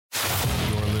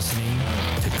listening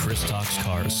to Chris Talks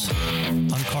Cars on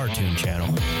Cartoon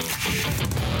Channel.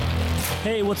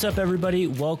 Hey, what's up, everybody?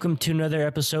 Welcome to another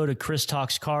episode of Chris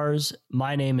Talks Cars.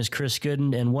 My name is Chris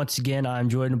Gooden, and once again, I'm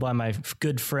joined by my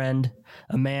good friend,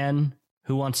 a man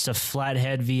who wants to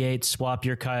flathead V8 swap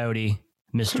your Coyote,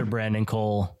 Mr. Brandon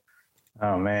Cole.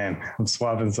 Oh man, I'm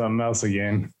swapping something else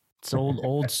again. It's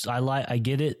old. I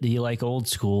get it that you like old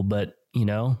school, but you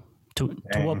know, to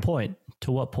what point?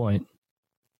 To what point?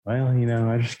 Well, you know,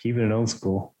 I just keep it old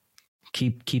school.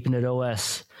 Keeping it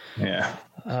OS. Yeah.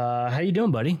 How you doing,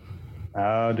 buddy?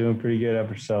 Oh, doing pretty good. Up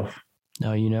yourself?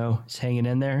 No, you know, it's hanging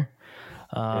in there.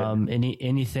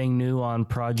 Anything new on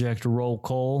Project Roll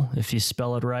Coal? If you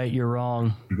spell it right, you're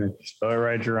wrong. If you spell it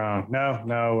right, you're wrong.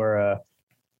 No, we're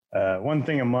one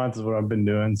thing a month is what I've been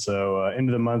doing. So end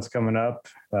of the month's coming up.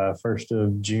 1st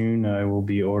of June, I will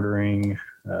be ordering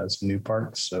some new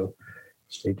parts. So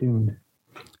stay tuned.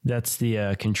 That's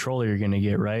the controller you're going to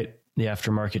get, right? The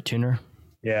aftermarket tuner?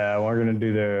 Yeah, we're going to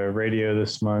do the radio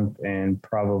this month and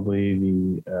probably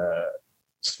the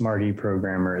Smarty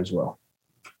programmer as well.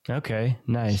 Okay,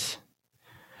 nice.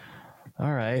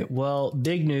 All right. Well,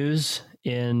 big news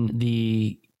in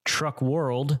the truck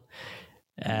world,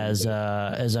 as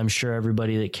I'm sure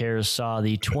everybody that cares saw,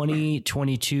 the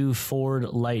 2022 Ford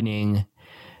Lightning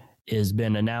has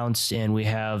been announced, and we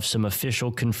have some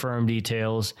official confirmed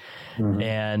details. Mm-hmm.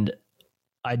 And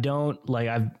I don't like,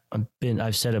 I've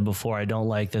said it before, I don't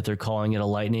like that they're calling it a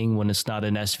Lightning when it's not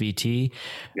an SVT,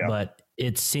 but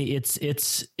it's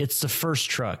the first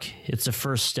truck. It's the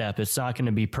first step. It's not going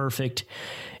to be perfect.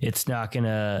 It's not going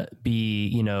to be,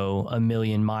 you know, 1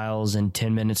 million miles and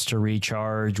 10 minutes to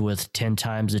recharge with 10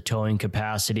 times the towing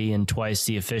capacity and twice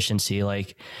the efficiency.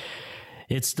 Like,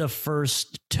 it's the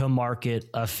first to market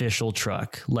official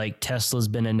truck. Like, Tesla's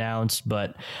been announced,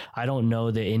 but I don't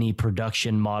know that any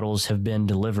production models have been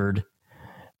delivered.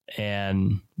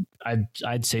 And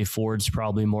I'd say Ford's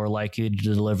probably more likely to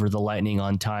deliver the Lightning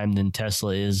on time than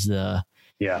Tesla is the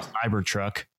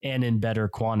Cybertruck, and in better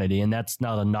quantity. And that's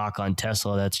not a knock on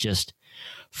Tesla. That's just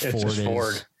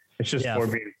Ford. It's just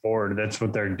Ford being Ford. That's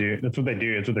what they're doing. That's what they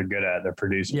do. That's what they're good at. They're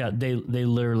producing. Yeah, they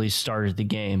literally started the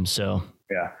game. So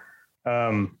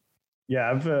I've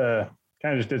kind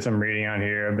of just did some reading on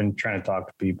here. I've been trying to talk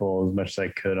to people as much as I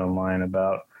could online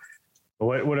about how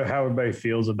everybody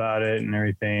feels about it and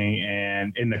everything.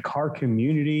 And in the car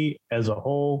community as a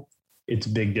whole, it's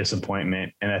big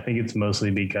disappointment. And I think it's mostly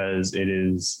because it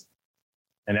is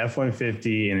an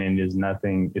F-150 and it is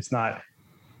nothing. It's not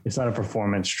a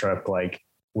performance truck like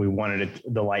we wanted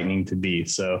the Lightning to be.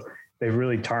 So they've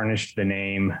really tarnished the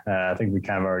name. I think we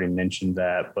kind of already mentioned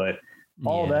that, but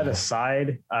all that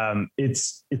aside,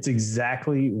 it's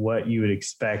exactly what you would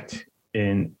expect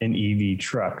in an EV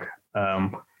truck.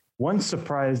 One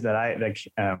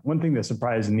thing that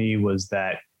surprised me was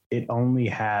that it only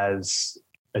has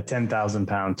a 10,000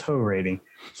 pound tow rating.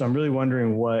 So I'm really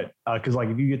wondering because like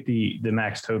if you get the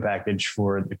max tow package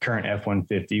for the current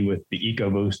F-150 with the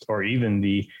EcoBoost or even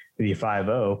the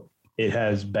 5.0, it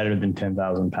has better than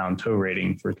 10,000 pound tow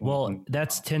rating for. Well,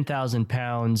 that's 10,000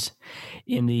 pounds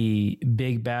in the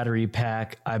big battery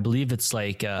pack. I believe it's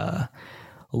like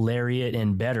Lariat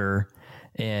and better.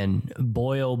 And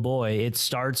boy, oh boy, it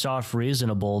starts off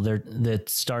reasonable. That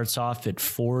starts off at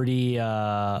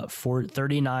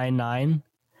 $39,900,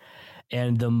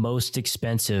 and the most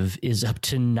expensive is up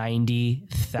to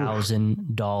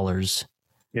 $90,000.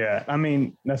 Yeah, I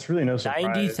mean, that's really no surprise.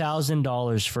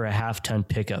 $90,000 for a half-ton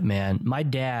pickup, man. My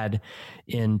dad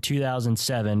in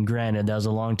 2007, granted, that was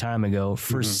a long time ago,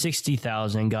 for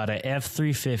 $60,000 got a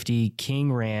F350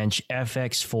 King Ranch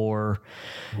FX4,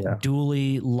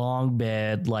 dually long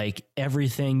bed, like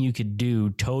everything you could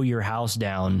do, tow your house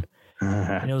down.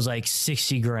 And it was like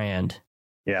 $60,000.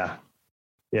 Yeah.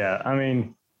 Yeah, I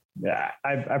mean,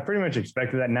 I pretty much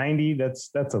expected that. 90,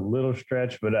 that's a little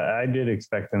stretch, but I did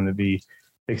expect them to be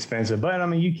expensive. But I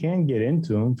mean, you can get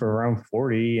into them for around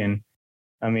 40, and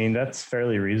I mean, that's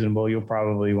fairly reasonable. You'll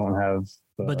probably won't have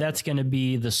but that's going to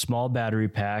be the small battery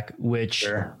pack, which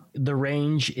the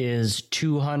range is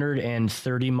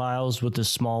 230 miles with the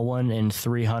small one and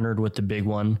 300 with the big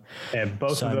one. Yeah,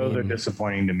 both of those are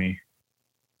disappointing to me.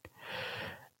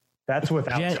 That's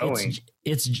without towing.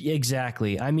 It's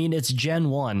exactly. I mean, it's Gen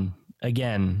 1.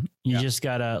 Again, you just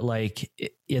gotta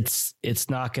it's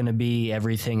not going to be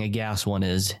everything a gas one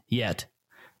is yet.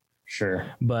 Sure.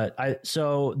 But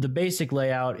so the basic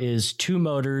layout is 2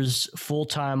 motors,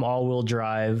 full-time all-wheel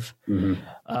drive.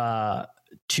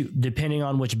 Depending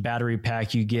on which battery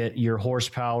pack you get, your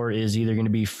horsepower is either going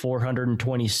to be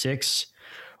 426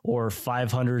 or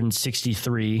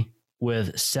 563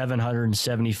 with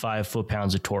 775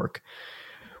 foot-pounds of torque.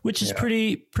 which is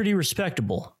pretty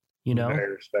respectable, you know.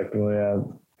 Very respectable, yeah.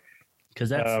 Because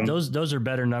that's those are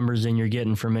better numbers than you're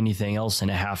getting from anything else in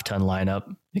a half-ton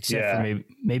lineup, except for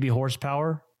maybe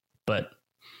horsepower, but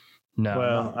no.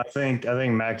 Well, I think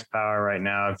max power right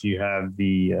now, if you have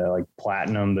the like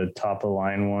Platinum, the top of the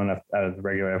line one out of the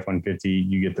regular F-150,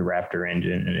 you get the Raptor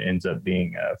engine, and it ends up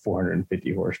being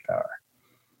 450 horsepower.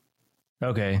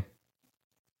 Okay.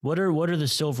 What are the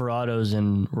Silverados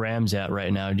and Rams at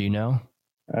right now? Do you know?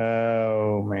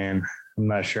 Oh man, I'm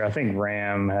not sure. I think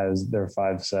Ram has their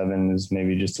 5.7 is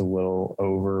maybe just a little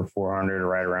over 400 or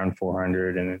right around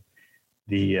 400, and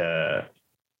the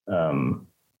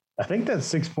I think that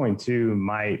 6.2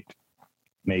 might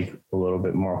make a little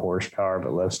bit more horsepower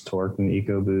but less torque than the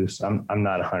EcoBoost. I'm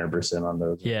not 100% on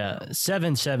those. Yeah,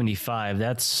 775.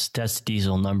 That's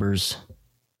diesel numbers.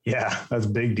 Yeah, that's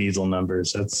big diesel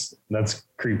numbers. That's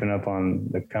creeping up on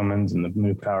the Cummins and the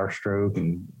new Power Stroke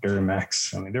and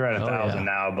Duramax. I mean, they're at 1,000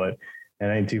 now, but it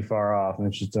ain't too far off, and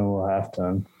it's just a little half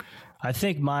ton. I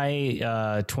think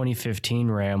my 2015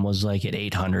 Ram was like at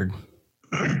 800.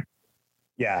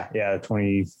 Yeah,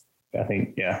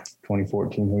 2014,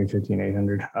 2015,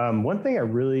 800. One thing I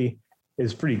really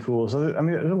is pretty cool. So, I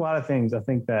mean, there's a lot of things I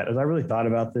think that as I really thought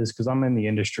about this, because I'm in the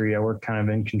industry, I work kind of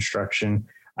in construction.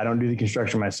 I don't do the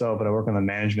construction myself, but I work on the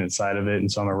management side of it.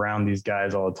 And so I'm around these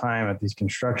guys all the time at these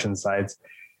construction sites.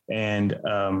 And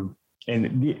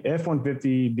the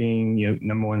F-150 being, you know,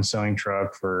 number one selling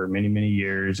truck for many, many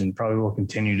years and probably will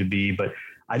continue to be, but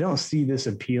I don't see this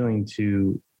appealing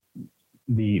to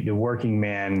the working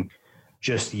man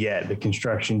just yet, the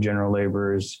construction general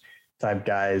laborers type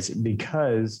guys,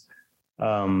 because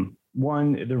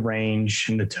one, the range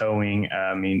and the towing,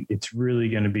 I mean, it's really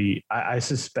going to be, I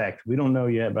suspect, we don't know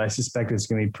yet, but I suspect it's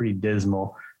going to be pretty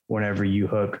dismal whenever you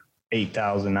hook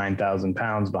 8,000, 9,000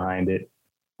 pounds behind it.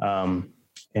 And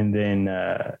then,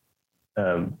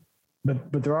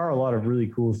 but there are a lot of really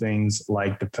cool things,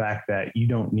 like the fact that you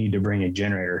don't need to bring a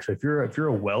generator. So if you're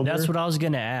a welder, that's what I was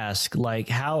going to ask. Like,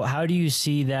 how do you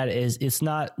see that as it's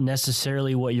not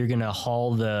necessarily what you're going to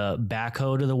haul the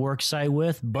backhoe to the work site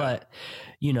with, but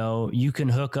you know, you can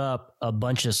hook up a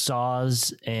bunch of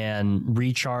saws and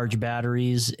recharge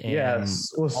batteries. And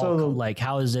like,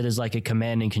 how is it as like a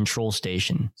command and control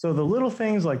station? So the little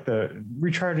things like the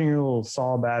recharging your little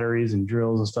saw batteries and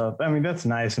drills and stuff, I mean, that's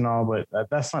nice and all, but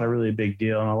that's not a really big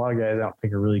deal. And a lot of guys I don't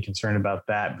think are really concerned about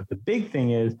that. But the big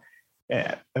thing is,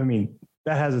 I mean,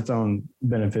 that has its own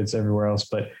benefits everywhere else.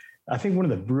 But I think one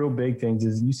of the real big things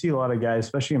is you see a lot of guys,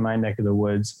 especially in my neck of the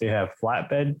woods, they have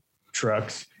flatbed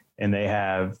trucks and they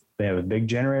have a big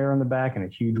generator on the back and a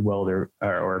huge welder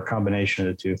or a combination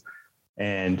of the two.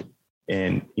 And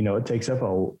you know, it takes up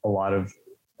a lot of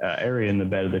area in the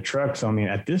bed of the truck. So, I mean,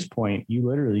 at this point, you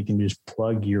literally can just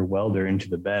plug your welder into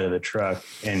the bed of the truck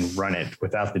and run it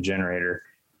without the generator.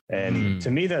 And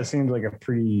to me, that seems like a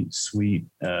pretty sweet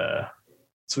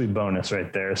bonus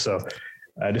right there. So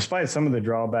despite some of the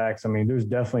drawbacks, I mean, there's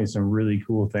definitely some really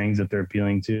cool things that they're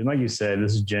appealing to. And like you said,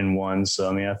 this is Gen 1. So,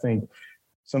 I mean, I think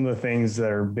some of the things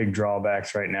that are big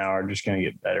drawbacks right now are just going to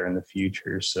get better in the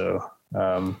future. So,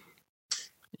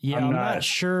 yeah, I'm not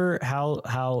sure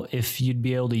how if you'd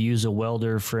be able to use a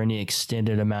welder for any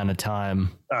extended amount of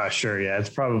time. Sure. Yeah, it's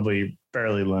probably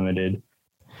fairly limited.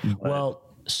 Well,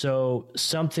 so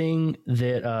something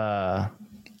that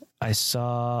I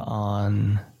saw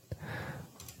on,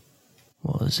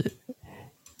 what was it?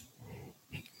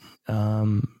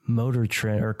 Motor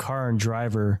Trend or Car and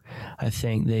Driver, I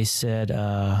think they said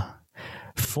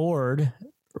Ford,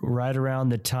 right around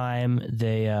the time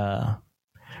they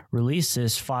released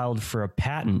this, filed for a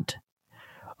patent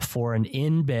for an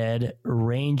in-bed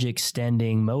range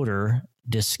extending motor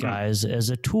disguised as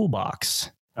a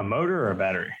toolbox. A motor or a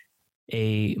battery?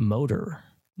 A motor,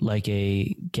 like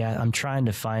a gas. I'm trying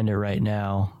to find it right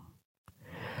now.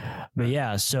 But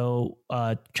yeah, so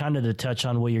kind of to touch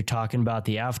on what you're talking about,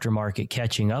 the aftermarket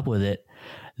catching up with it,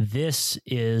 this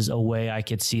is a way I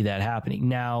could see that happening.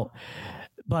 Now,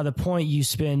 by the point you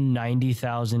spend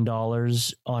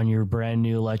 $90,000 on your brand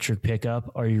new electric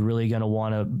pickup, are you really going to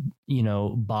want to, you know,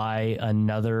 buy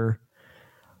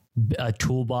a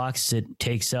toolbox that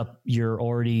takes up your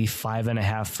already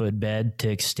 5.5 foot bed to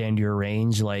extend your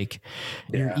range? Like,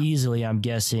 you're easily, I'm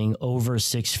guessing, over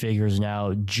 6 figures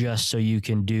now just so you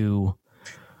can do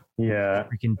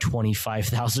freaking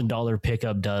 $25,000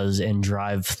 pickup does and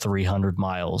drive 300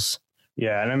 miles.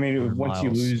 Yeah, and I mean, once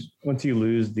you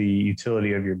lose the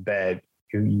utility of your bed,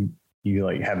 you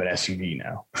like have an SUV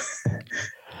now.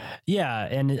 Yeah,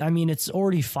 and I mean, it's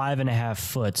already 5.5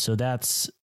 foot, so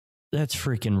that's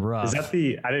freaking rough. Is that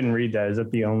I didn't read that. Is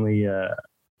that the only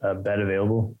bed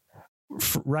available?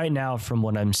 right now, from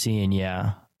what I'm seeing,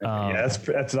 yeah. Yeah,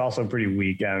 that's also pretty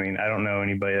weak. I mean, I don't know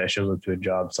anybody that shows up to a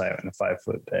job site in a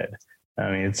 5-foot bed. I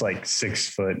mean, it's like 6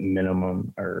 foot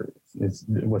minimum, or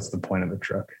what's the point of a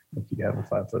truck if you have a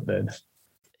 5-foot bed?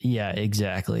 Yeah,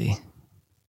 exactly.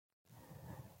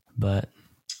 But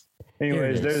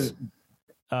anyways,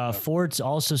 Ford's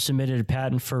also submitted a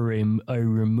patent for a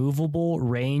removable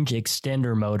range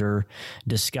extender motor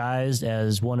disguised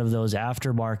as one of those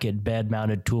aftermarket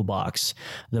bed-mounted toolbox.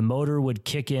 The motor would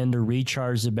kick in to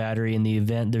recharge the battery in the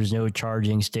event there's no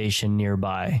charging station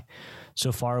nearby.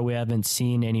 So far, we haven't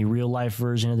seen any real-life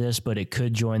version of this, but it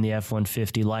could join the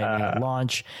F-150 Lightning at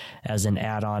launch as an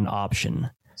add-on option.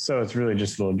 So it's really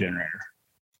just a little generator.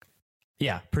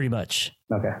 Yeah, pretty much.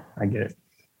 Okay, I get it.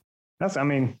 I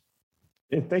mean,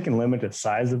 if they can limit the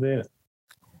size of it,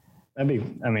 it'd be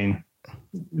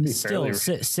still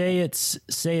say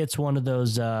it's one of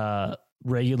those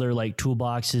regular like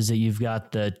toolboxes that you've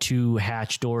got the 2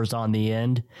 hatch doors on the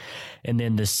end, and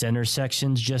then the center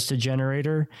section's just a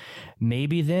generator.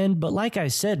 Maybe then, but like I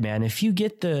said, man, if you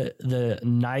get the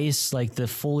nice, like the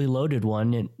fully loaded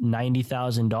one at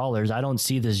 $90,000, I don't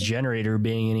see this generator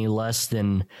being any less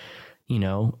than,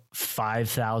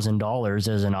 $5,000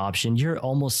 as an option. You're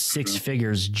almost 6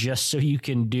 figures just so you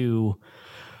can do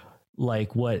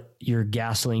like what your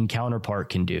gasoline counterpart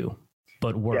can do,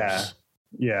 but worse.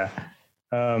 Yeah.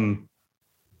 At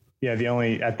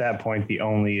that point, the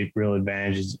only real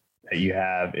advantages that you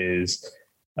have is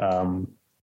fuel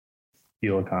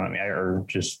economy, or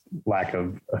just lack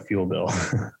of a fuel bill.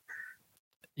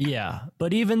 Yeah,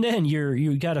 but even then,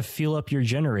 you got to fuel up your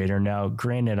generator. Now,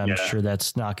 granted, I'm sure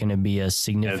that's not going to be a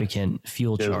significant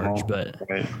fuel charge, but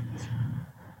right.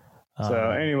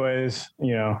 So, anyways,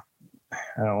 I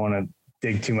don't want to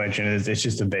dig too much into this. It's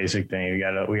just a basic thing.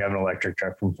 We have an electric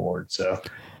truck from Ford, so.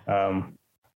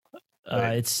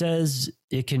 It says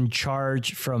it can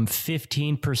charge from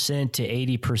 15% to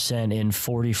 80% in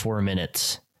 44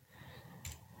 minutes.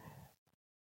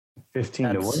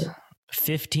 15 to what?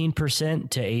 15%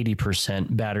 to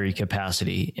 80% battery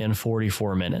capacity in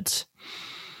 44 minutes.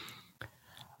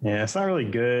 Yeah, it's not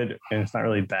really good and it's not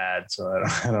really bad. So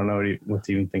I don't know what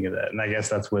to even think of that. And I guess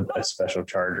that's with a special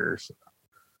charger. So.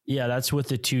 Yeah, that's with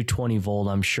the 220 volt,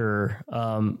 I'm sure.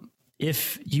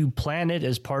 If you plan it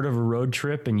as part of a road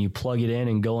trip and you plug it in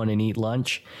and go in and eat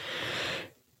lunch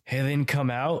and then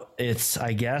come out, it's,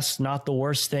 I guess, not the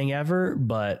worst thing ever.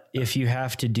 But if you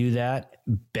have to do that,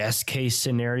 best case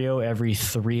scenario, every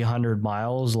 300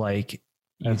 miles, like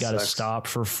you got to stop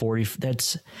for 40.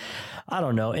 That's, I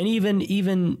don't know. And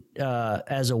even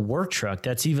as a work truck,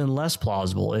 that's even less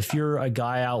plausible. If you're a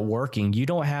guy out working, you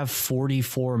don't have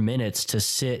 44 minutes to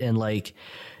sit and like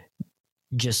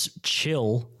just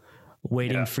chill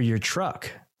waiting for your truck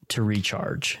to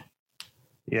recharge.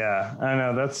 Yeah, I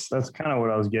know that's kind of what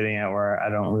I was getting at, where I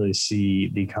don't really see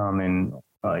the common,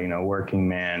 working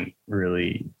man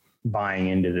really buying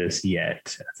into this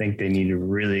yet. I think they need to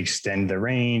really extend the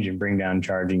range and bring down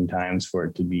charging times for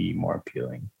it to be more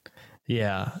appealing.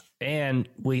 Yeah. And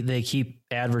they keep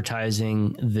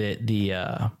advertising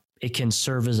that it can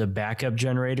serve as a backup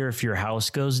generator if your house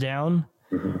goes down.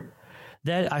 Mm-hmm.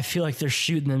 That I feel like they're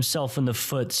shooting themselves in the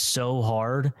foot so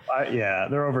hard. They're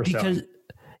overselling.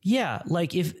 Because,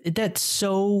 like if that's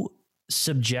so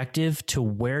subjective to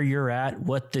where you're at,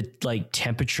 what the like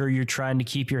temperature you're trying to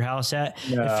keep your house at.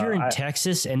 If you're in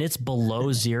Texas and it's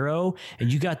below zero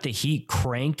and you got the heat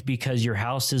cranked because your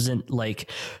house isn't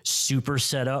like super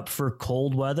set up for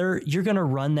cold weather, you're going to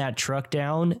run that truck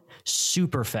down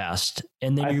super fast.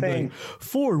 And then you're like,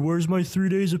 Ford, where's my 3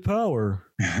 days of power?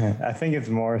 I think it's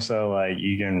more so like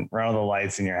you can run all the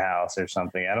lights in your house or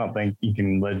something. I don't think you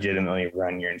can legitimately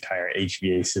run your entire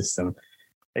HVAC system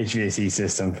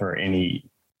for any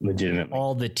legitimate.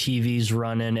 All the TVs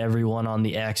running, everyone on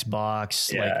the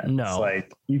Xbox. Yeah, like, no. It's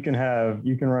like you can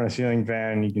run a ceiling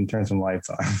fan, you can turn some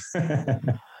lights on.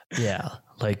 Yeah,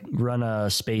 like run a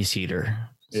space heater.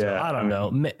 So, yeah, I don't know.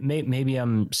 Maybe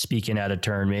I'm speaking out of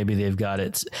turn. Maybe they've got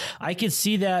it. I could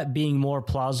see that being more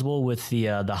plausible with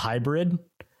the hybrid.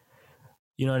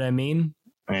 You know what I mean?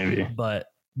 Maybe. But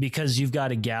because you've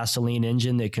got a gasoline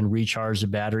engine that can recharge the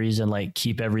batteries and like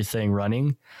keep everything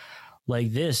running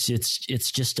like this, it's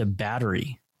just a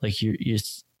battery. Like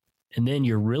and then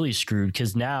you're really screwed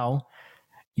because now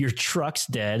your truck's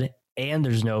dead and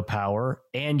there's no power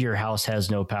and your house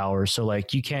has no power. So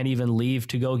like you can't even leave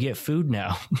to go get food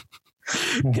now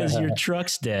because your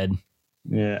truck's dead.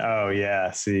 Yeah. Oh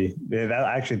yeah. See,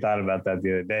 I actually thought about that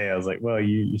the other day. I was like, well,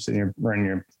 you sitting here running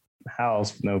your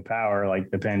house with no power,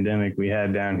 like the pandemic we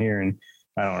had down here in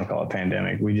I don't want to call it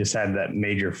pandemic. We just had that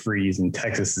major freeze, and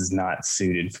Texas is not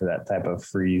suited for that type of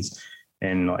freeze.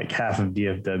 And like half of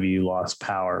DFW lost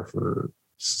power for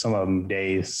some of them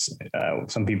days,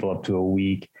 some people up to a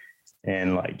week.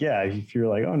 And like, yeah, if you're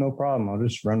like, oh, no problem, I'll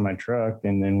just run my truck.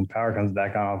 And then power comes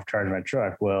back on, I'll charge my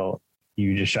truck. Well,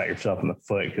 you just shot yourself in the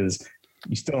foot because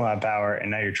you still don't have power and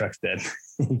now your truck's dead.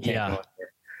 Yeah.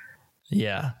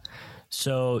 Yeah.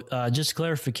 So just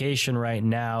clarification right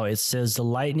now, it says the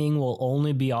Lightning will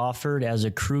only be offered as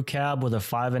a crew cab with a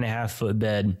 5.5 foot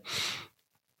bed.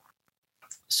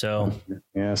 So,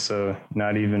 yeah, so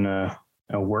not even a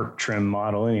work trim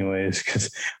model anyways,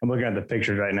 because I'm looking at the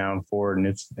pictures right now in Ford and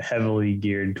it's heavily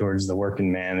geared towards the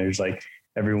working man. There's like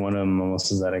every one of them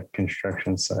almost is at a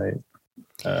construction site.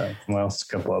 Well, a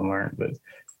couple of them aren't, but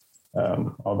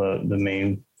all the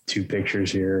main two pictures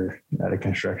here at a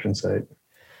construction site.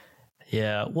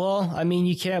 Yeah, well, I mean,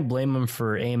 you can't blame them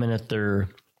for aiming at their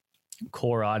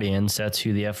core audience. That's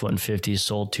who the F-150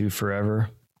 sold to forever.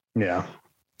 Yeah.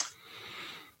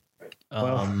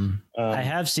 I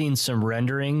have seen some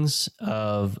renderings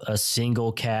of a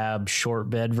single cab short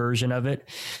bed version of it.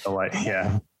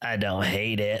 Yeah. I don't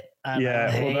hate it.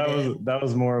 That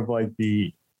was more of like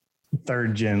the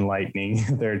third gen Lightning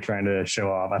they're trying to show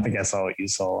off. I think I saw what you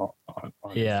saw on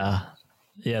Yeah,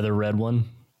 the red one.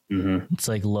 Mm-hmm. It's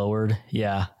like lowered.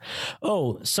 Yeah.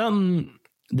 Oh, something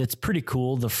that's pretty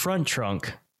cool. The front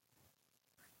trunk.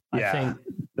 Yeah, I think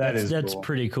that's cool.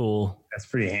 pretty cool. That's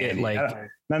pretty handy.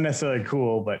 Not necessarily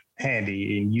cool, but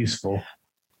handy and useful.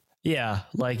 Yeah,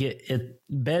 like it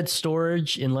bed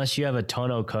storage, unless you have a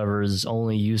tonneau cover, is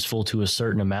only useful to a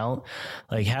certain amount.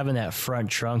 Like having that front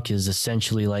trunk is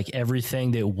essentially like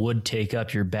everything that would take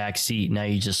up your back seat. Now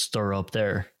you just store up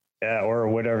there. Yeah, or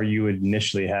whatever you would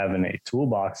initially have in a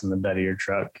toolbox in the bed of your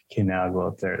truck can now go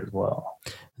up there as well.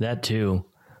 That too.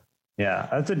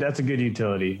 Yeah, that's a good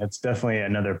utility. That's definitely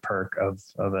another perk of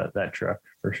that truck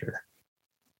for sure.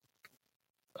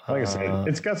 Like I said,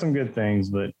 it's got some good things,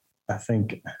 but I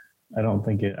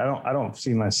don't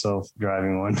see myself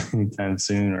driving one anytime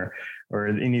soon, or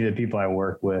any of the people I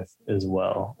work with as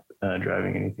well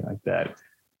driving anything like that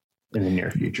in the near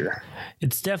future.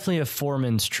 It's definitely a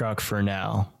foreman's truck for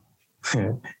now.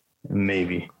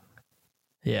 Maybe.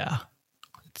 Yeah.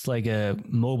 It's like a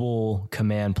mobile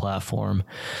command platform.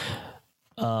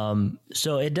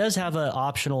 So it does have an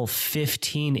optional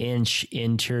 15-inch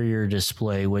interior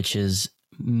display, which is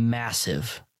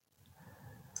massive.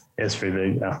 It's pretty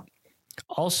big, yeah.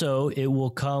 Also, it will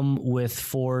come with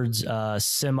Ford's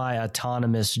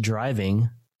semi-autonomous driving,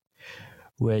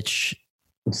 which...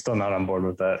 I'm still not on board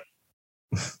with that.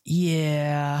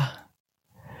 Yeah,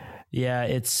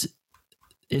 it's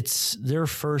their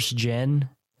first gen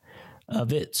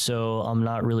of it, so I'm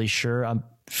not really sure.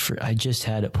 I just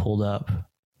had it pulled up.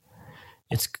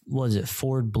 Was it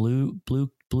Ford Blue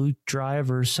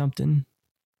Drive or something?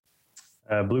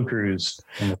 Blue Cruise.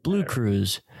 Blue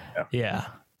Cruise. Yeah.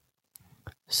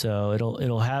 So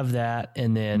it'll have that,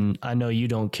 and then I know you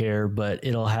don't care, but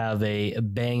it'll have a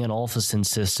Bang & Olufsen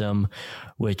system,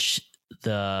 which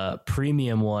the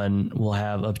premium one will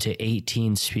have up to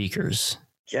 18 speakers.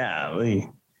 Golly.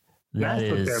 That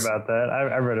is care about that.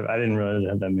 I read it. I didn't realize it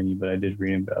had that many, but I did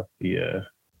read about the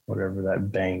whatever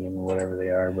that Bang and whatever they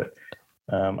are. But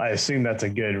I assume that's a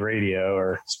good radio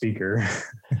or speaker.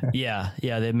 yeah.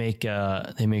 They make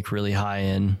really high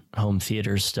end home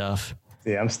theater stuff.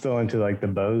 Yeah, I'm still into like the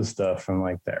Bose stuff from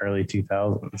like the early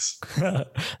 2000s.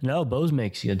 No, Bose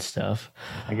makes good stuff.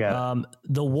 I got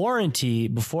the warranty,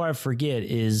 before I forget,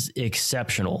 is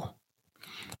exceptional.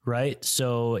 Right.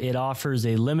 So it offers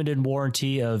a limited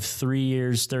warranty of 3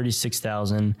 years,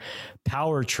 36,000,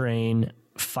 powertrain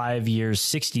 5 years,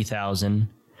 60,000,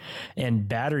 and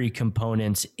battery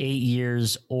components 8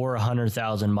 years or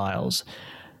 100,000 miles.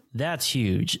 That's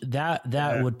huge. That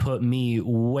would put me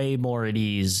way more at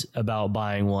ease about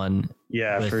buying one.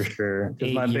 Yeah, for sure.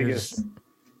 My biggest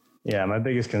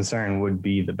concern would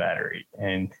be the battery,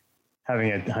 and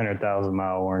having a 100,000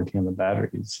 mile warranty on the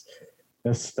batteries.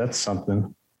 That's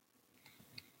something.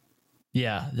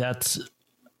 Yeah,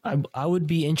 I would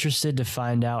be interested to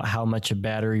find out how much a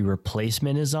battery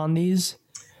replacement is on these.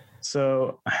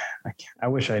 So I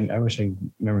wish I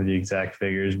remember the exact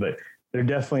figures, but they're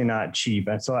definitely not cheap.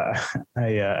 And so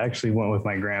I actually went with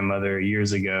my grandmother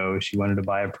years ago. She wanted to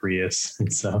buy a Prius.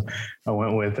 And so I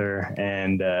went with her,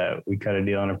 and we cut a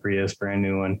deal on a Prius, brand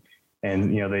new one.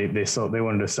 And, they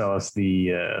wanted to sell us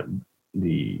the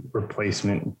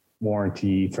replacement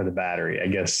warranty for the battery. I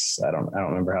guess I don't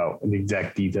remember how the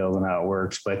exact details on how it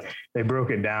works, but they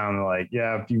broke it down like,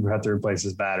 yeah, if you have to replace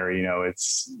this battery, you know,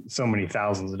 it's so many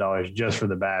thousands of dollars just for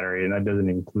the battery, and that doesn't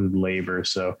include labor.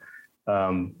 So,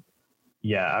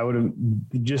 yeah, I would have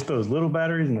just those little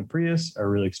batteries in the Prius are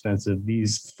really expensive.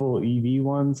 These full EV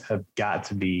ones have got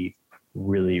to be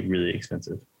really, really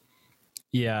expensive.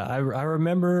 Yeah, I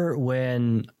remember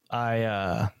when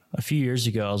a few years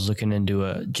ago, I was looking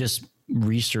into just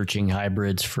researching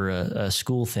hybrids for a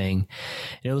school thing.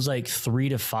 It was like 3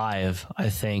 to 5, I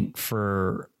think,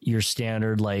 for your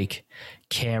standard like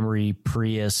Camry,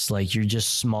 Prius, like your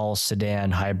just small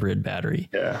sedan hybrid battery.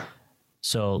 Yeah.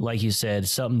 So like you said,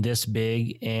 something this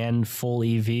big and full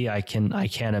EV, I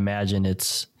can't imagine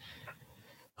it's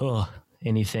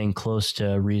anything close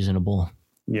to reasonable.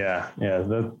 Yeah.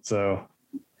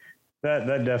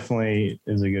 That definitely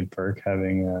is a good perk,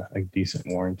 having a decent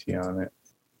warranty on it.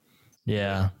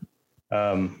 Yeah.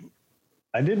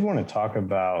 I did want to talk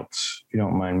about, if you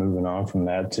don't mind moving on from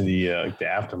that, to the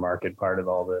aftermarket part of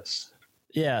all this.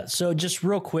 Yeah. So just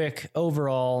real quick,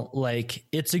 overall, like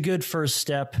it's a good first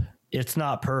step. It's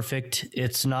not perfect.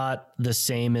 It's not the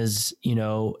same as, you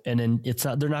know, and then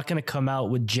they're not going to come out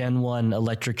with Gen 1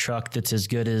 electric truck that's as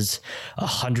good as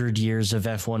 100 years of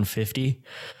F-150.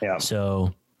 Yeah.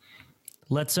 So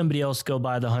let somebody else go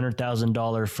buy the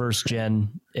 $100,000 first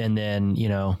gen, and then, you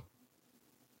know,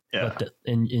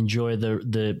 enjoy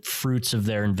the fruits of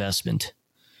their investment.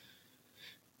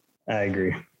 I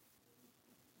agree.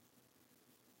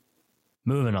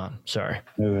 Moving on. Sorry.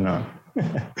 Moving on.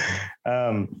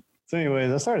 So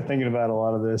anyways, I started thinking about a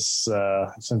lot of this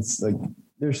since like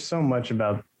there's so much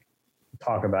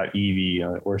talk about EV. You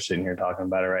know, we're sitting here talking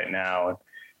about it right now,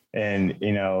 and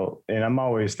you know, and I'm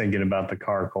always thinking about the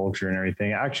car culture and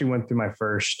everything. I actually went through my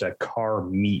first car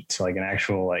meet, like an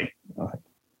actual like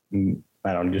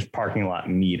I don't know, just parking lot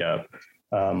meetup.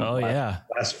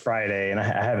 Last Friday, and I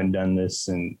haven't done this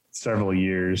in several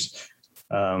years.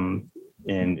 And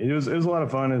it was a lot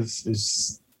of fun.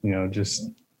 Is you know,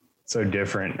 just so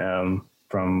different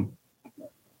from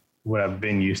what I've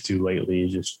been used to lately.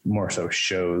 Just more so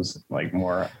shows, like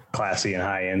more classy and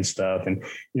high end stuff. And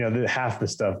you know, half the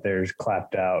stuff there's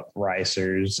clapped out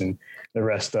racers, and the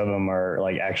rest of them are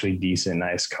like actually decent,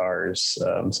 nice cars.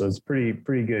 So it's pretty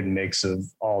good mix of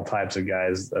all types of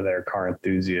guys that are car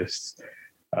enthusiasts.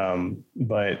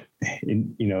 But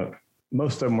you know,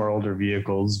 most of them are older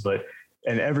vehicles,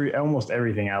 and almost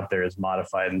everything out there is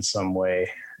modified in some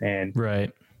way. And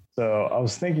right. So I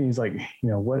was thinking, he's like, you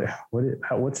know,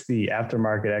 what's the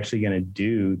aftermarket actually going to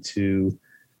do to,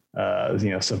 you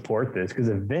know, support this? Because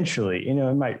eventually, you know,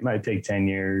 it might take 10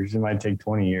 years, it might take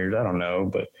 20 years, I don't know,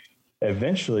 but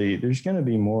eventually there's going to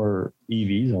be more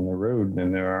EVs on the road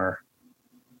than there are,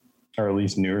 or at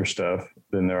least newer stuff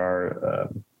than there are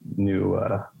new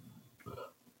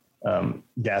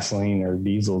gasoline or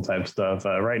diesel type stuff.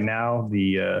 Right now,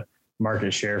 the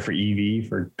market share for EV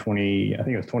for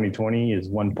 2020 is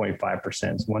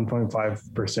 1.5%.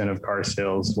 1.5% of car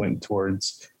sales went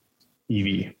towards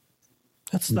EV.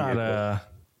 That's not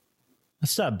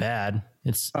bad.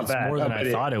 It's bad. More than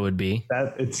I thought it would be.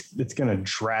 That it's going to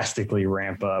drastically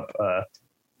ramp up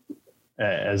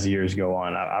as years go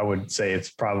on. I would say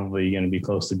it's probably going to be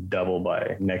close to double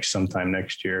by sometime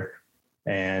next year.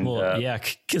 And yeah,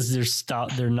 because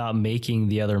they're not making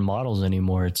the other models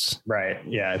anymore. It's right.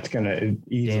 Yeah, it's gonna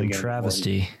easily damn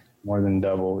travesty. More than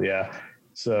double. Yeah.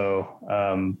 So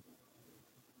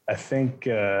I think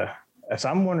so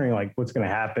I'm wondering like what's gonna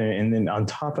happen, and then on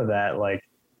top of that, like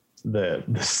the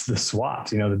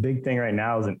swaps. You know, the big thing right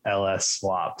now is an LS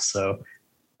swap. So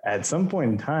at some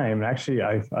point in time, actually,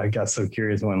 I got so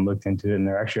curious when I looked into it, and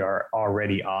there actually are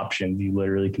already options. You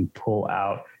literally can pull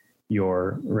out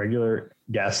your regular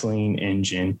gasoline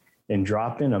engine and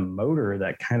drop in a motor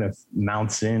that kind of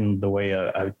mounts in the way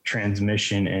a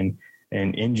transmission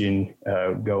and engine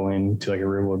go into like a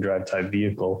rear wheel drive type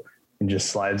vehicle, and just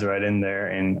slides right in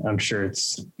there. And I'm sure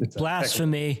it's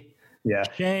blasphemy. Yeah.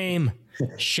 Shame.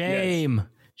 Yes.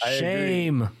 I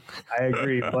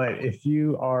agree. But if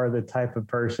you are the type of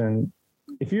person,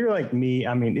 if you're like me,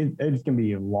 I mean, it's going to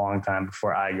be a long time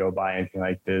before I go buy anything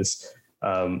like this.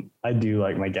 I do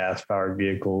like my gas powered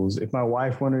vehicles. If my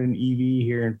wife wanted an EV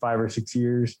here in 5 or 6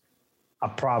 years, I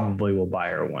probably will buy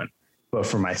her one. But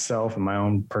for myself and my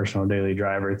own personal daily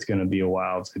driver, it's going to be a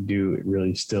while to do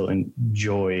really still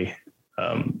enjoy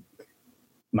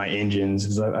my engines,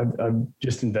 because I've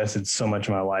just invested so much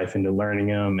of my life into learning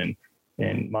them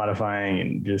and modifying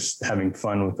and just having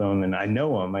fun with them. And I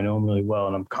know them really well,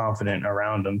 and I'm confident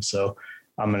around them. So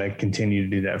I'm going to continue to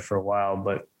do that for a while.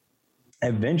 But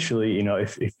eventually,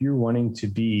 if you're wanting to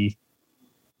be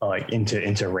like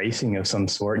into racing of some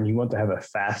sort and you want to have a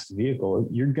fast vehicle,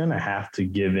 you're gonna have to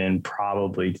give in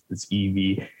probably to this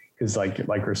EV, because like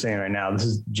we're saying right now, this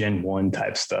is Gen 1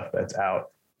 type stuff that's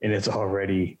out, and it's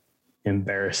already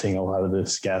embarrassing a lot of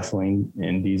this gasoline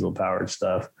and diesel powered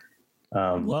stuff.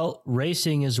 Well,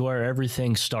 racing is where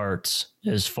everything starts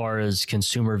as far as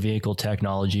consumer vehicle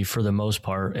technology for the most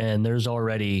part. And there's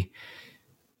already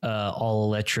all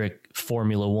electric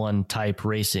Formula One type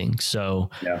racing. So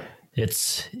yeah,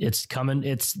 it's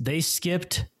coming. They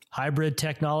skipped hybrid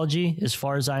technology as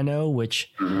far as I know,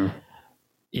 which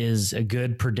is a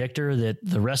good predictor that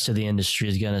the rest of the industry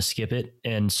is going to skip it.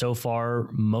 And so far,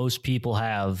 most people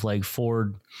have, like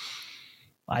Ford.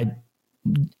 They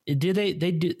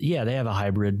have a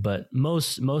hybrid, but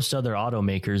most other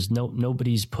automakers,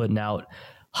 nobody's putting out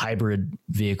hybrid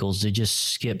vehicles. They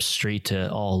just skip straight to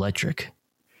all electric.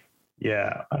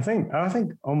 Yeah, I think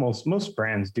almost most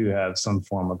brands do have some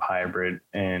form of hybrid,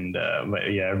 and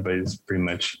but yeah, everybody's pretty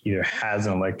much either has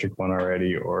an electric one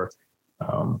already or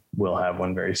will have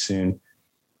one very soon.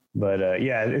 But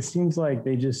yeah, it seems like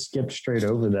they just skipped straight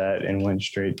over that and went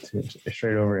straight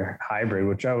over hybrid,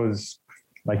 which I was,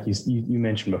 like you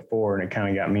mentioned before, and it kind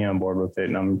of got me on board with it.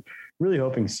 And I'm really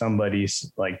hoping somebody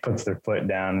like puts their foot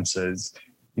down and says,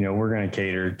 we're going to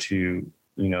cater to,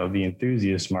 the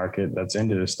enthusiast market that's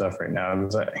into this stuff right now.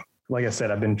 Because like I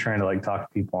said, I've been trying to like talk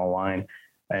to people online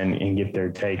and get their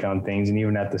take on things. And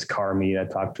even at this car meet, I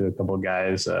talked to a couple of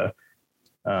guys.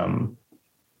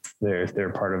 They're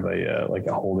part of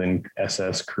a Holden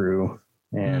SS crew,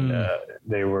 and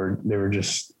they were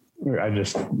just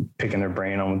picking their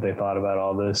brain on what they thought about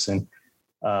all this. And,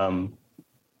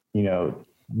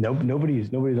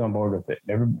 nobody's on board with it.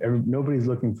 Nobody's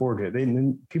looking forward to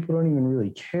it. People don't even really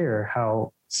care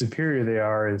how superior they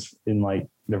are as in like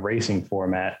the racing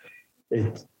format.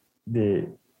 I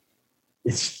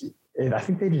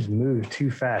think they just move too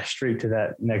fast straight to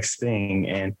that next thing.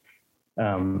 And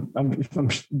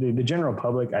the general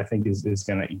public, I think, is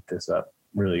going to eat this up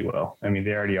really well. I mean,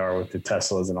 they already are with the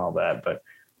Teslas and all that, but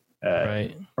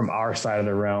right. From our side of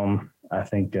the realm, I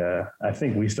think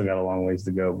we still got a long ways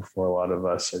to go before a lot of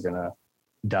us are going to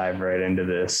dive right into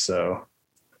this. So,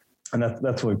 and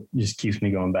that's what just keeps me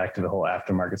going back to the whole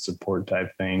aftermarket support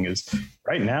type thing is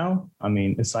right now. I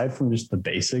mean, aside from just the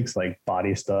basics like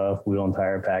body stuff, wheel and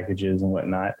tire packages and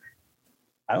whatnot,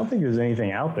 I don't think there's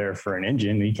anything out there for an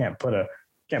engine. You can't put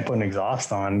an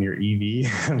exhaust on your EV.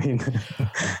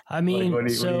 I mean, what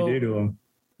do you do to them?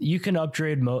 You can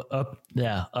upgrade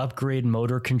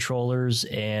motor controllers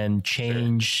and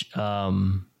change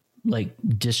like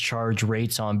discharge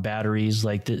rates on batteries.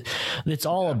 Like it's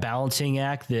all a balancing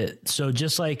act. So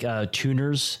just like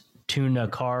tuners tune a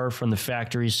car from the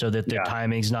factory so that their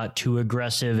timing's not too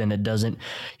aggressive and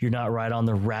you're not right on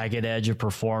the ragged edge of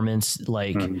performance.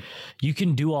 Like you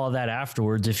can do all that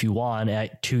afterwards if you want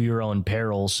to your own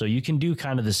peril. So you can do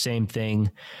kind of the same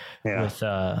thing with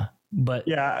but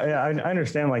I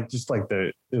understand like just like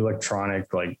the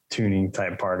electronic like tuning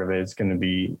type part of it. It's going to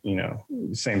be,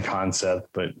 same concept,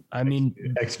 but I mean,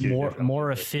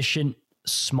 more efficient,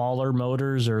 smaller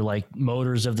motors or like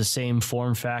motors of the same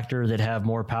form factor that have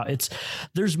more power.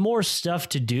 There's more stuff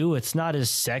to do. It's not as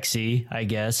sexy, I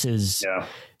guess, as,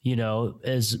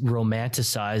 as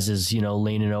romanticized as,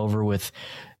 leaning over with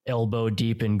elbow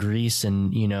deep in grease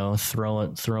and,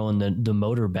 throwing the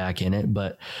motor back in it.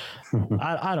 But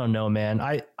I don't know, man.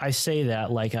 I say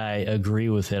that like I agree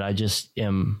with it. I just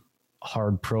am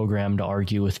hard programmed to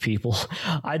argue with people.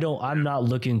 I'm not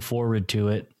looking forward to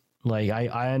it. Like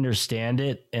I understand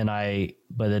it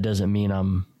but that doesn't mean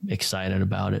I'm excited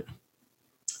about it.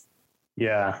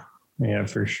 Yeah,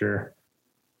 for sure.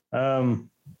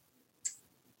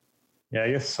 Yeah,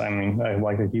 I guess,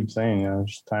 like I keep saying,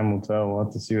 just time will tell. We'll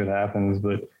have to see what happens,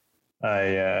 but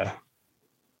I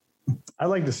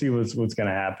like to see what's going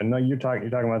to happen. No, you're talking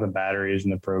about the batteries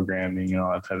and the programming and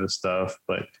all that type of stuff.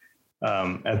 But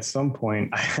at some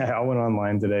point, I went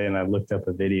online today and I looked up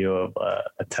a video of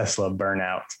a Tesla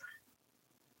burnout,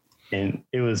 and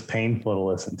it was painful to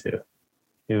listen to.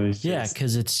 It was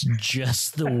because it's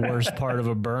just the worst part of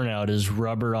a burnout is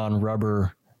rubber on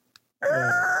rubber.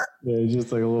 It's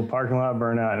just like a little parking lot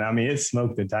burnout. And I mean, it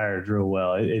smoked the tires real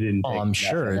well. It didn't. I'm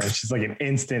sure. It's just like an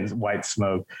instant white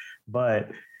smoke,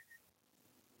 but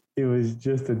it was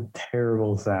just a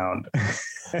terrible sound.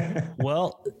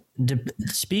 Well,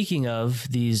 speaking of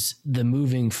the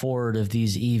moving forward of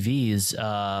these EVs,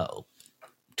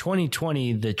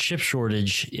 2020, the chip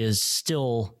shortage is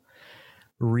still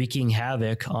wreaking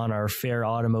havoc on our fair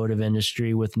automotive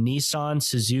industry with Nissan,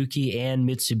 Suzuki, and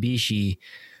Mitsubishi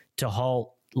to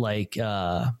halt like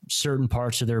certain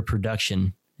parts of their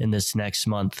production in this next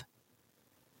month.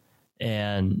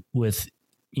 And with,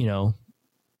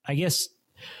 I guess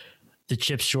the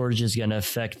chip shortage is going to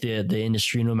affect the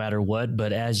industry no matter what.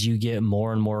 But as you get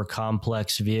more and more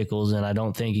complex vehicles, and I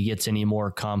don't think it gets any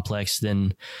more complex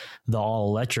than the all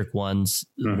electric ones,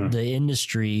 the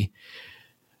industry,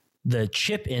 the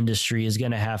chip industry is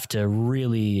going to have to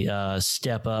really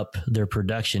step up their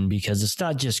production, because it's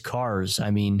not just cars.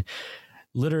 I mean,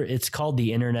 it's called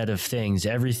the Internet of Things.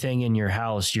 Everything in your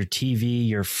house, your TV,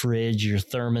 your fridge, your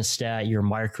thermostat, your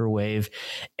microwave,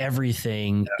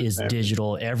 everything is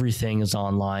digital. Everything is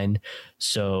online.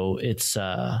 So it's,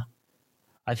 I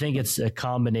think it's a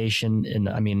combination. And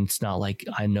I mean, it's not like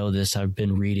I know this, I've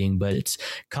been reading, but it's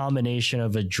a combination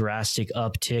of a drastic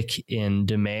uptick in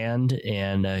demand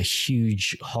and a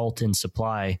huge halt in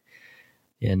supply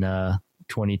in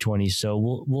 2020.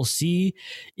 So we'll see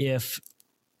if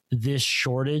this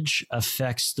shortage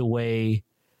affects the way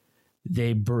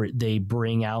they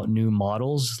bring out new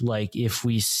models. Like if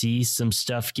we see some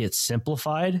stuff get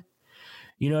simplified,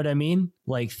 you know what I mean?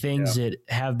 Like things that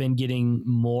have been getting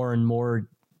more and more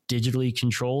digitally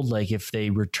controlled, like if they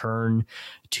return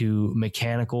to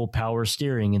mechanical power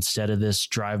steering instead of this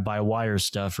drive-by-wire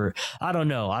stuff, or I don't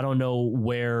know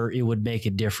where it would make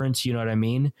a difference, you know what I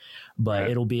mean? But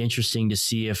it'll be interesting to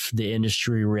see if the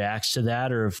industry reacts to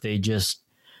that, or if they just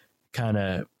kind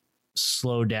of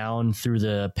slow down through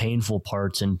the painful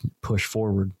parts and push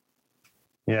forward.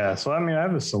 Yeah. So, I mean, I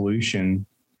have a solution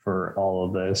for all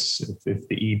of this. If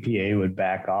the EPA would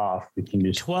back off, we can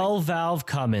just 12 valve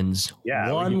Cummins,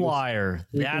 one wire.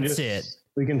 That's it.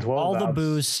 We can 12 all valves, the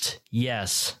boost.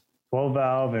 Yes. 12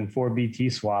 valve and 4 BT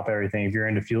swap everything if you're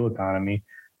into fuel economy,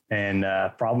 and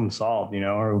problem solved,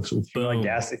 or if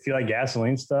you like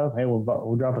gasoline stuff, hey,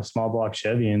 we'll drop a small block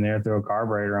Chevy in there, throw a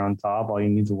carburetor on top. All you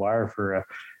need is a wire for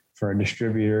a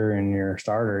distributor and your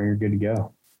starter, and you're good to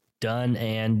go. Done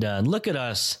and done. Look at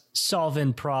us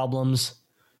solving problems.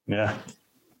 Yeah.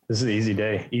 This is an easy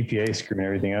day. EPA screwing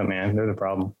everything up, man. They're the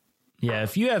problem. Yeah.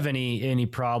 If you have any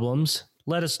problems,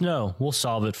 let us know. We'll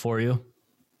solve it for you.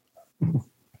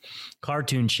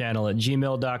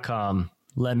 cartoonchannel@gmail.com.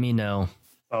 Let me know.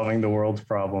 Solving the world's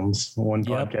problems, one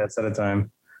podcast at a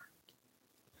time.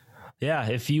 Yeah,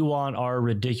 if you want our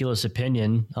ridiculous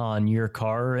opinion on your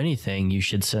car or anything, you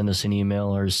should send us an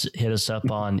email or hit us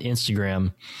up on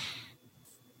Instagram.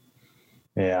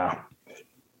 Yeah.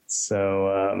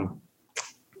 So,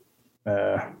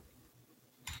 you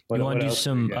want to do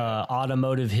some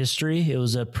automotive history? It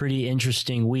was a pretty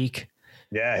interesting week.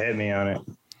 Yeah, hit me on it.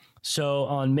 So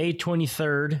on May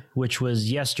 23rd, which was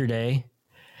yesterday,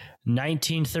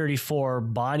 1934,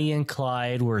 Bonnie and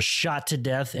Clyde were shot to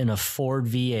death in a Ford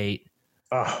V8.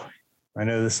 Oh, I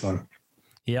know this one.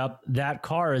 Yep. That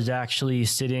car is actually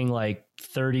sitting like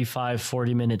 35,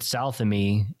 40 minutes south of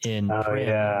me in Primm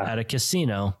at a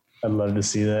casino. I'd love to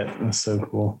see that. That's so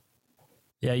cool.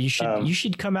 Yeah, you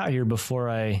should come out here before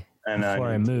I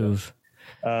move.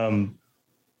 I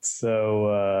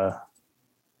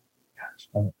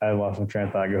lost my train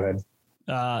of thought. Go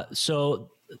ahead.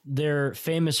 So they're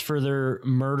famous for their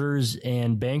murders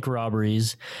and bank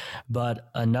robberies, but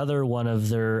another one of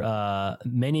their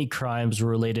many crimes were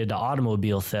related to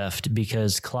automobile theft,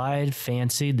 because Clyde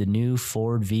fancied the new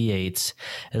Ford V8s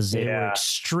as they were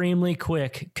extremely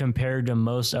quick compared to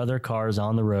most other cars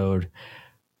on the road.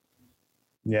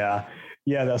 Yeah.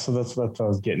 That's what I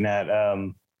was getting at.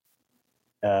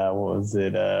 What was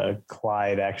it?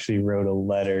 Clyde actually wrote a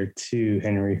letter to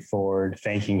Henry Ford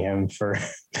thanking him for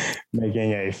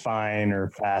making a fine or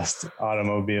fast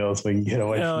automobile so we can get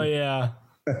away. Oh, yeah.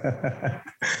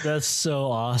 That's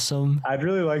so awesome. I'd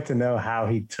really like to know how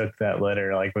he took that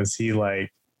letter. Like, was he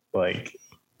like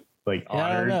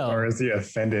honored, or is he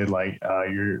offended? Like,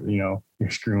 you're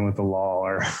screwing with the law,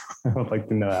 or I would like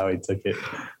to know how he took it.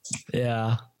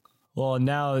 Yeah. Well,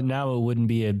 now it wouldn't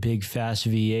be a big fast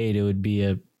V8. It would be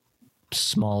a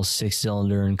small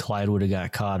 6-cylinder, and Clyde would have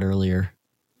got caught earlier.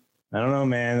 I don't know,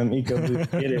 man. Them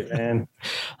EcoBoosts get it, man.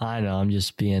 I know. I'm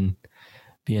just being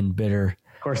bitter.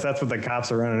 Of course, that's what the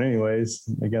cops are running anyways.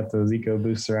 They got those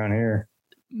EcoBoosts around here.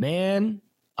 Man,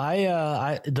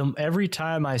 every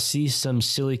time I see some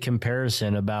silly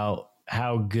comparison about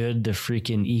how good the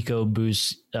freaking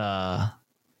EcoBoost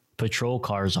patrol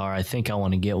cars are, I think I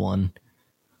want to get one.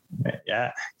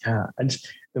 Yeah.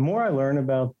 The more I learn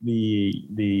about the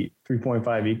 3.5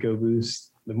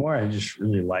 EcoBoost, the more I just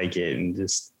really like it, and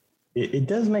just it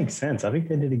does make sense. I think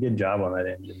they did a good job on that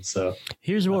engine. So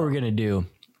here's what we're gonna do: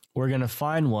 we're gonna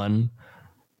find one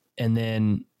and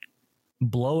then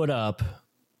blow it up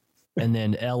and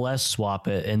then LS swap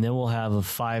it, and then we'll have a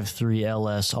 5.3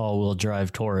 LS all-wheel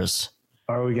drive Taurus.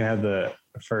 Or we can have the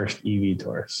first EV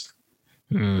Taurus.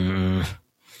 Mm.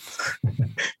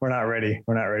 We're not ready.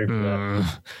 We're not ready for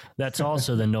that. That's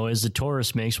also the noise the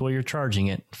Taurus makes while you're charging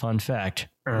it. Fun fact.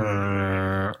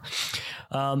 May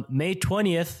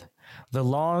 20th, the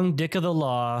long dick of the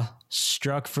law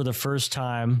struck for the first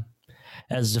time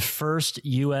as the first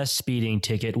U.S. speeding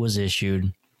ticket was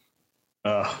issued.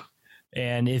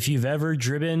 And if you've ever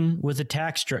driven with a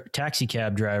taxi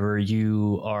cab driver,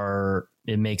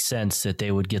 it makes sense that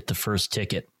they would get the first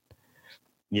ticket.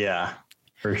 Yeah,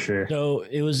 for sure. So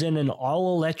it was in an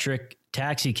all-electric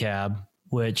taxi cab,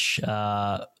 which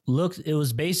it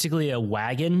was basically a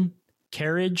wagon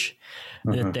carriage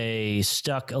that they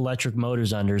stuck electric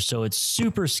motors under. So it's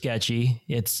super sketchy.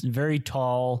 It's very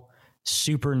tall,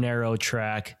 super narrow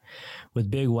track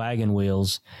with big wagon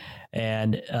wheels.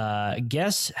 And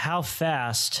guess how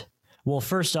fast? Well,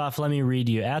 first off, let me read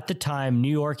you. At the time,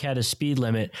 New York had a speed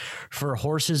limit for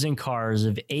horses and cars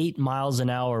of 8 miles an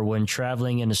hour when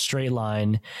traveling in a straight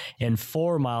line and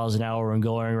 4 miles an hour when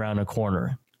going around a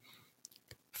corner.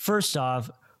 First off,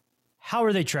 how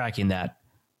are they tracking that?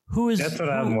 That's what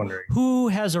I'm wondering. Who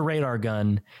has a radar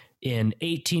gun in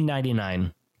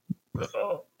 1899?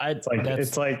 It's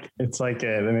like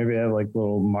maybe they have like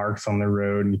little marks on the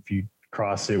road, and if you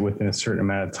cross it within a certain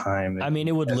amount of time. I mean,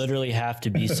 it would literally have to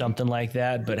be something like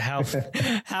that, but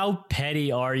how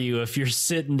petty are you if you're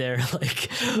sitting there like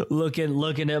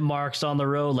looking at marks on the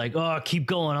road like, oh, keep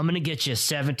going, I'm going to get you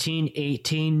 17,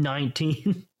 18,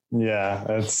 19. Yeah,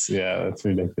 that's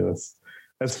ridiculous.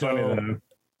 That's funny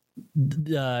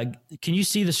though. Can you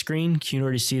see the screen? Can you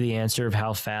already see the answer of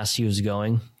how fast he was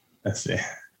going? Let's see.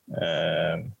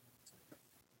 Oh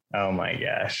my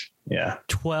gosh. Yeah.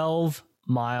 12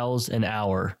 miles an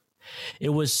hour. It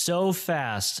was so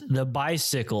fast. The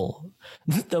bicycle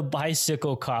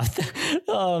cop.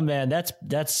 Oh man,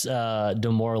 that's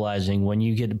demoralizing when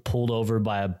you get pulled over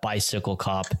by a bicycle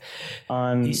cop.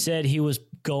 He said he was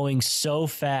going so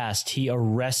fast, he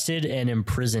arrested and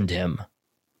imprisoned him.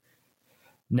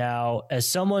 Now, as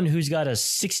someone who's got a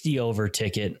 60 over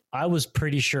ticket, I was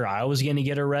pretty sure I was going to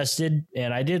get arrested,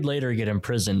 and I did later get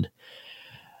imprisoned.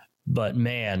 But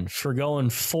man, for going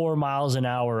 4 miles an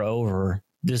hour over,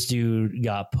 this dude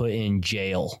got put in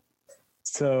jail.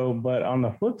 So, but on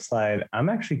the flip side, I'm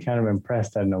actually kind of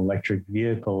impressed that an electric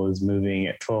vehicle is moving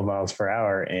at 12 miles per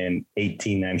hour in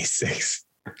 1896.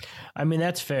 I mean,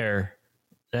 that's fair.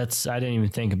 I didn't even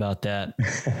think about that.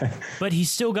 But he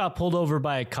still got pulled over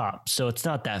by a cop, so it's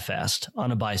not that fast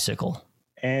on a bicycle.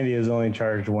 And he was only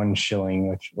charged 1 shilling,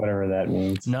 which whatever that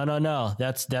means. No.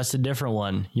 That's a different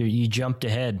one. You jumped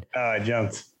ahead. Oh, I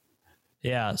jumped.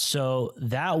 Yeah. So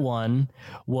that one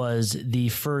was the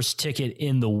first ticket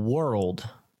in the world.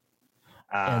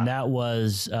 And that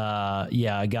was, a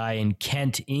guy in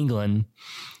Kent, England,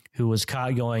 who was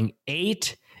caught going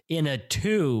 8 in a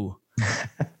 2.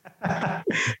 I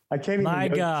can't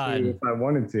even go 2 if I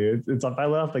wanted to. It's if I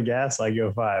let off the gas, I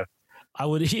go 5. I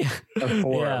would, yeah. Or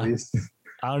 4 at least.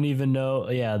 I don't even know.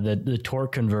 Yeah, the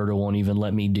torque converter won't even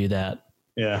let me do that.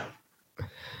 Yeah.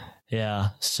 Yeah.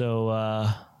 So,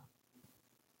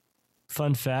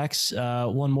 fun facts.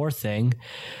 One more thing.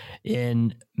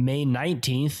 In May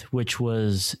 19th, which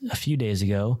was a few days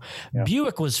ago,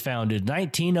 Buick was founded,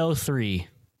 1903.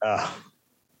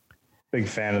 Big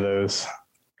fan of those.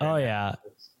 Oh, yeah.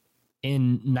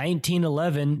 In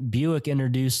 1911, Buick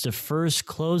introduced the first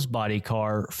closed body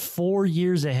car 4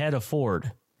 years ahead of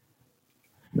Ford.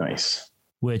 Nice.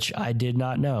 Which I did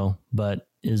not know, but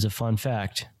is a fun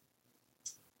fact.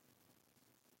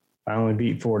 I only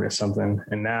beat Ford at something,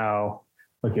 and now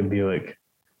look at Buick.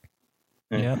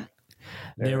 Yep.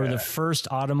 They were the first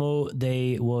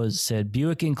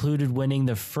Buick included winning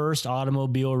the first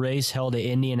automobile race held at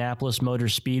Indianapolis Motor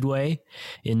Speedway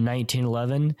in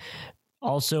 1911.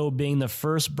 Also being the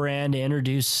first brand to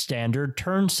introduce standard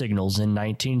turn signals in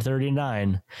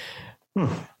 1939.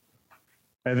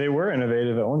 They were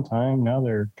innovative at one time. Now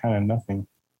they're kind of nothing.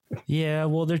 Yeah,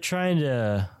 well, they're trying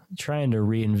to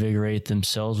reinvigorate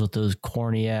themselves with those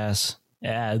corny ass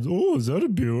ads. Oh, is that a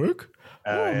Buick?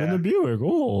 I'm in a Buick.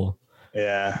 Oh,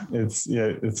 yeah. It's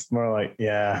more like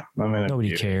I'm in a Nobody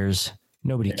Buick. cares.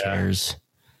 Nobody cares.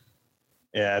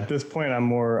 Yeah, at this point, I'm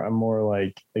more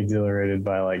like exhilarated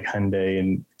by like Hyundai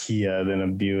and Kia than a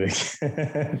Buick.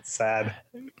 It's sad.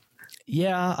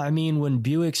 Yeah, I mean, when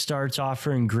Buick starts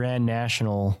offering Grand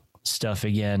National stuff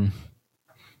again,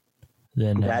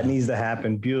 then that needs to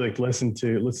happen. Buick, listen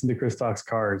to Chris Talks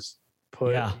Cars.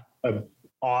 Put an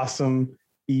awesome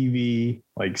EV,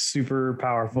 like super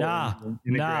powerful,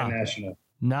 in a Grand National.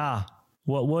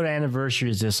 What anniversary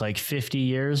is this? Like 50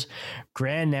 years?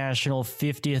 Grand National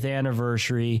 50th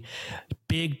anniversary,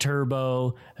 big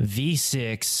turbo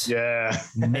V6. Yeah.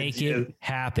 Make it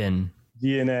happen.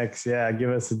 GNX. Yeah. Give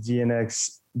us a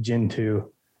GNX Gen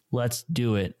 2. Let's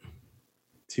do it.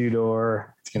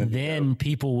 2-door. Then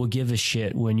people will give a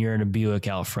shit when you're in a Buick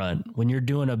out front. When you're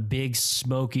doing a big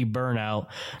smoky burnout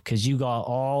because you got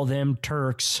all them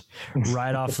Turks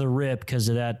right off the rip because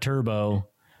of that turbo.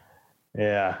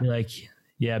 Yeah. You're like,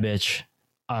 yeah, bitch,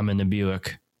 I'm in the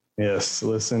Buick. Yes.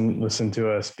 Listen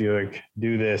to us, Buick.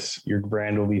 Do this. Your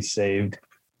brand will be saved.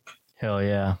 Hell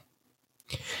yeah.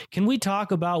 Can we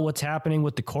talk about what's happening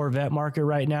with the Corvette market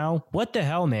right now? What the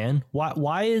hell, man?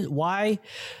 Why?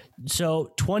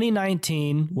 So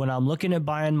 2019, when I'm looking at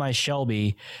buying my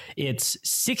Shelby, it's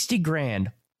 60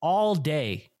 grand all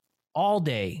day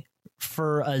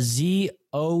for a Z06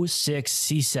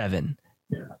 C7.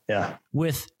 Yeah.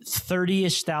 With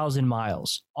 30-ish thousand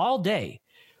miles all day.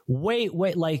 Wait,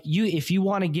 like if you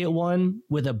want to get one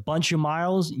with a bunch of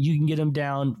miles, you can get them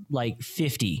down like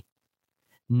 50.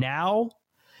 Now,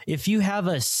 if you have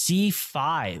a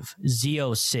C5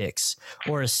 Z06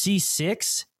 or a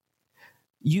C6,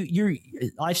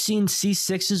 I've seen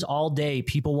C6s all day.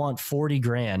 People want 40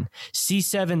 grand.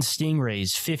 C7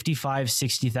 Stingrays,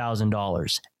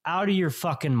 $55,000-$60,000. Out of your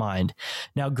fucking mind.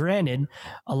 Now, granted,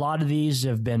 a lot of these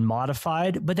have been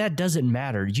modified, but that doesn't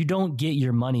matter. You don't get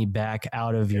your money back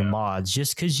out of your mods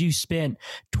just because you spent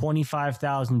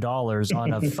 $25,000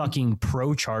 on a fucking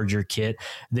Pro Charger kit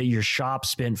that your shop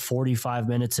spent 45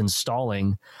 minutes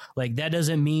installing. Like, that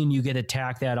doesn't mean you get to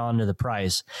tack that onto the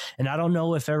price. And I don't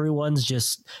know if everyone's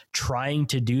just trying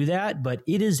to do that, but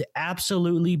it is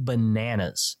absolutely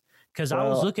bananas. Because I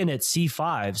was looking at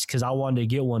C5s because I wanted to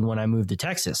get one when I moved to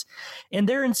Texas. And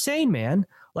they're insane, man.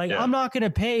 Like, I'm not going to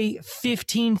pay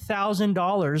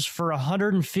 $15,000 for a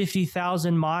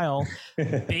 150,000 mile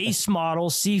base model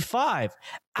C5.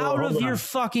 Out of your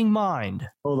fucking mind.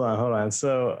 Hold on.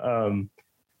 So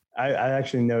I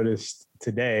actually noticed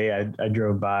today, I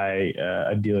drove by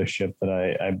a dealership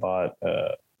that I bought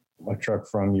a truck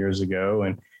from years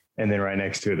ago. And then right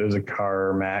next to it, there's a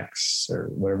CarMax or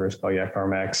whatever it's called. Yeah,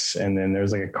 CarMax. And then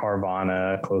there's like a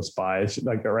Carvana close by. It's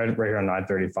like right here on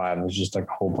I-35. There's just like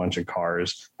a whole bunch of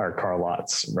cars or car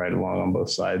lots right along on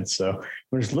both sides. So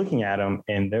we're just looking at them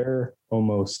and they're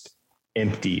almost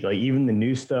empty. Like even the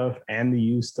new stuff and the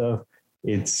used stuff,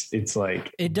 it's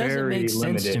like it doesn't make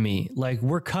sense to me. Like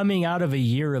we're coming out of a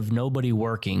year of nobody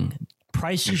working.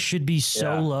 Prices should be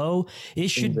so low. It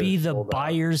should be the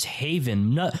buyer's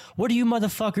haven. What are you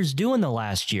motherfuckers doing the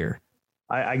last year?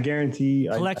 I guarantee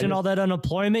collecting all that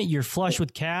unemployment. You're flush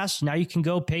with cash. Now you can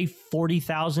go pay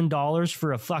 $40,000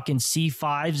 for a fucking C5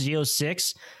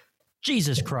 Z06.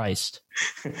 Jesus Christ!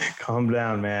 Calm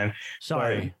down, man.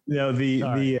 Sorry. But,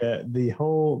 the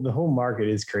whole market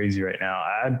is crazy right now.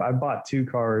 I bought 2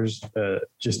 cars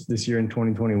just this year in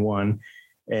 2021.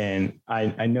 And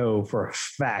I know for a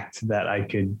fact that I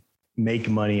could make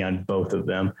money on both of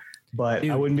them, but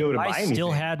I wouldn't be able to buy anything. If I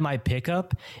still had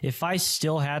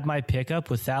my pickup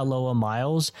with that low of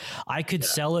miles, I could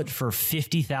sell it for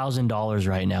 $50,000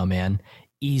 right now, man.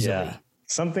 Easily. Yeah.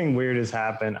 Something weird has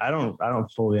happened. I don't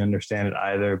fully understand it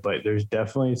either, but there's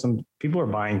definitely some people are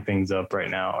buying things up right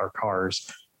now, or cars.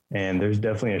 And there's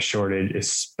definitely a shortage,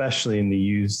 especially in the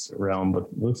used realm, but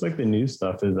it looks like the new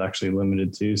stuff is actually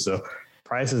limited too. So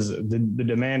prices, the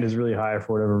demand is really high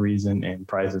for whatever reason, and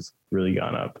prices really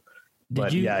gone up.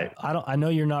 I know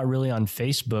you're not really on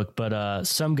Facebook, but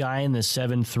some guy in the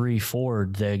 7.3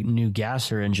 Ford, the new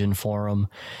gasser engine forum,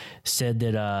 said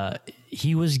that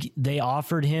they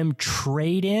offered him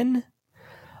trade in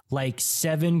like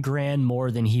 $7 grand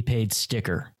more than he paid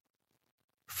sticker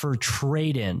for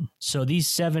trade in. So these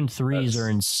 7.3s are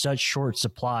in such short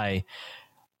supply.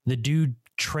 The dude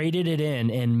traded it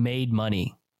in and made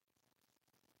money.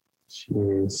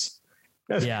 Jeez.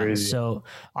 That's crazy. So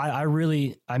I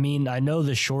know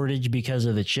the shortage because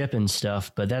of the chip and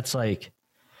stuff, but that's like,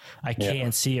 I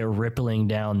can't see it rippling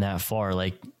down that far.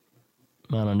 Like,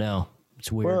 I don't know.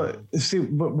 It's weird. Well, see,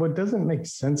 but what doesn't make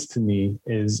sense to me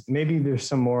is maybe there's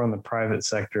some more on the private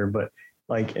sector, but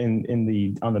like on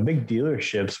the big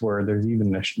dealerships where there's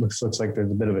even looks like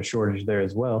there's a bit of a shortage there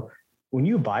as well. When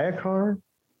you buy a car,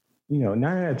 9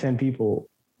 out of 10 people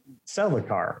sell the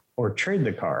car or trade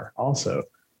the car also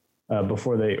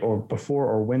before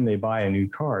or when they buy a new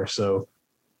car. So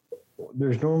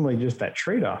there's normally just that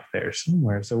trade-off there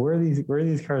somewhere. So where are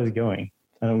these cars going?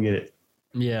 I don't get it.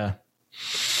 Yeah.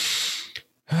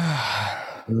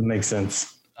 Doesn't make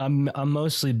sense. I'm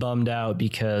mostly bummed out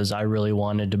because I really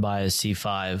wanted to buy a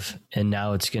C5 and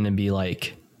now it's going to be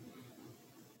like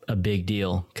a big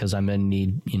deal because I'm going to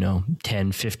need,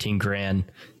 10, 15 grand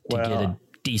to get a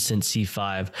decent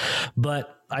C5.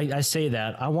 But I say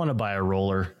that I want to buy a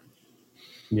roller.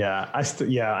 Yeah,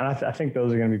 and I think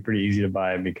those are going to be pretty easy to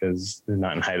buy because they're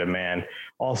not in high demand.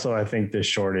 Also, I think this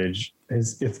shortage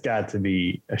it's got to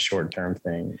be a short-term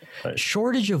thing. But.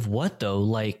 Shortage of what though?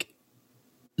 Like,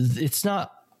 it's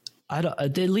not. I don't.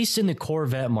 At least in the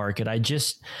Corvette market, I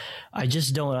just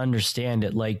don't understand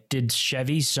it. Like, did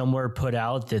Chevy somewhere put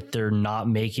out that they're not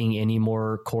making any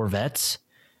more Corvettes?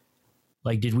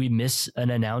 Like, did we miss an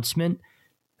announcement?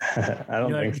 I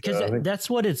don't think because so. That's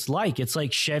what it's like. It's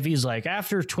like Chevy's like,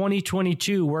 after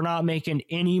 2022, we're not making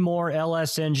any more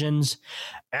LS engines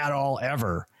at all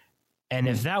ever. And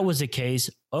if that was the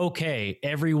case, okay,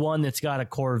 everyone that's got a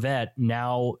Corvette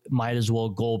now might as well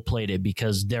gold plate it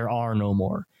because there are no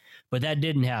more. But that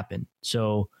didn't happen.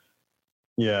 So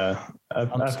yeah,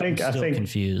 I think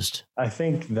confused. I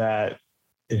think that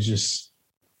is just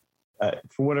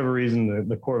for whatever reason,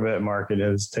 the Corvette market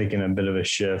has taken a bit of a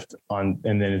shift and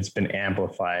then it's been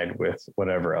amplified with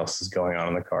whatever else is going on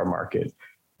in the car market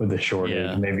with the shortage.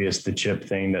 Yeah. Maybe it's the chip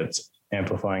thing that's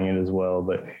amplifying it as well,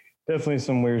 but definitely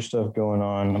some weird stuff going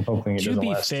on. I'm hoping it doesn't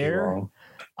last too long.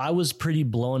 I was pretty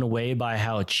blown away by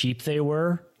how cheap they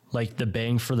were, like the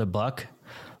bang for the buck.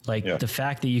 Like the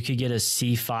fact that you could get a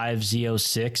C5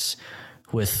 Z06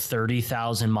 with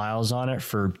 30,000 miles on it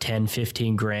for 10,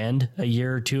 15 grand a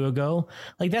year or two ago.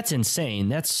 Like, that's insane.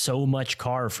 That's so much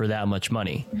car for that much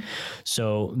money.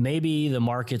 So maybe the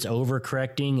market's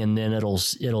overcorrecting and then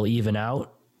it'll even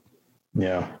out.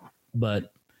 Yeah.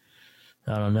 But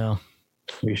I don't know.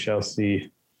 We shall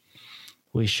see.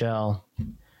 We shall.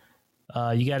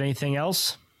 You got anything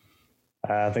else?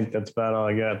 I think that's about all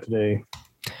I got today.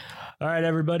 All right,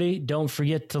 everybody. Don't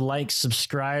forget to like,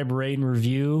 subscribe, rate, and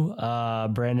review.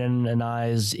 Brandon and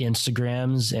I's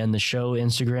Instagrams and the show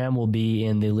Instagram will be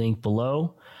in the link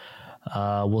below.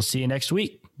 We'll see you next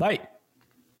week. Bye.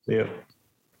 See you.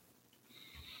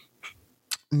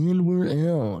 And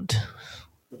we're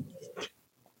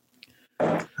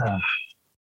out.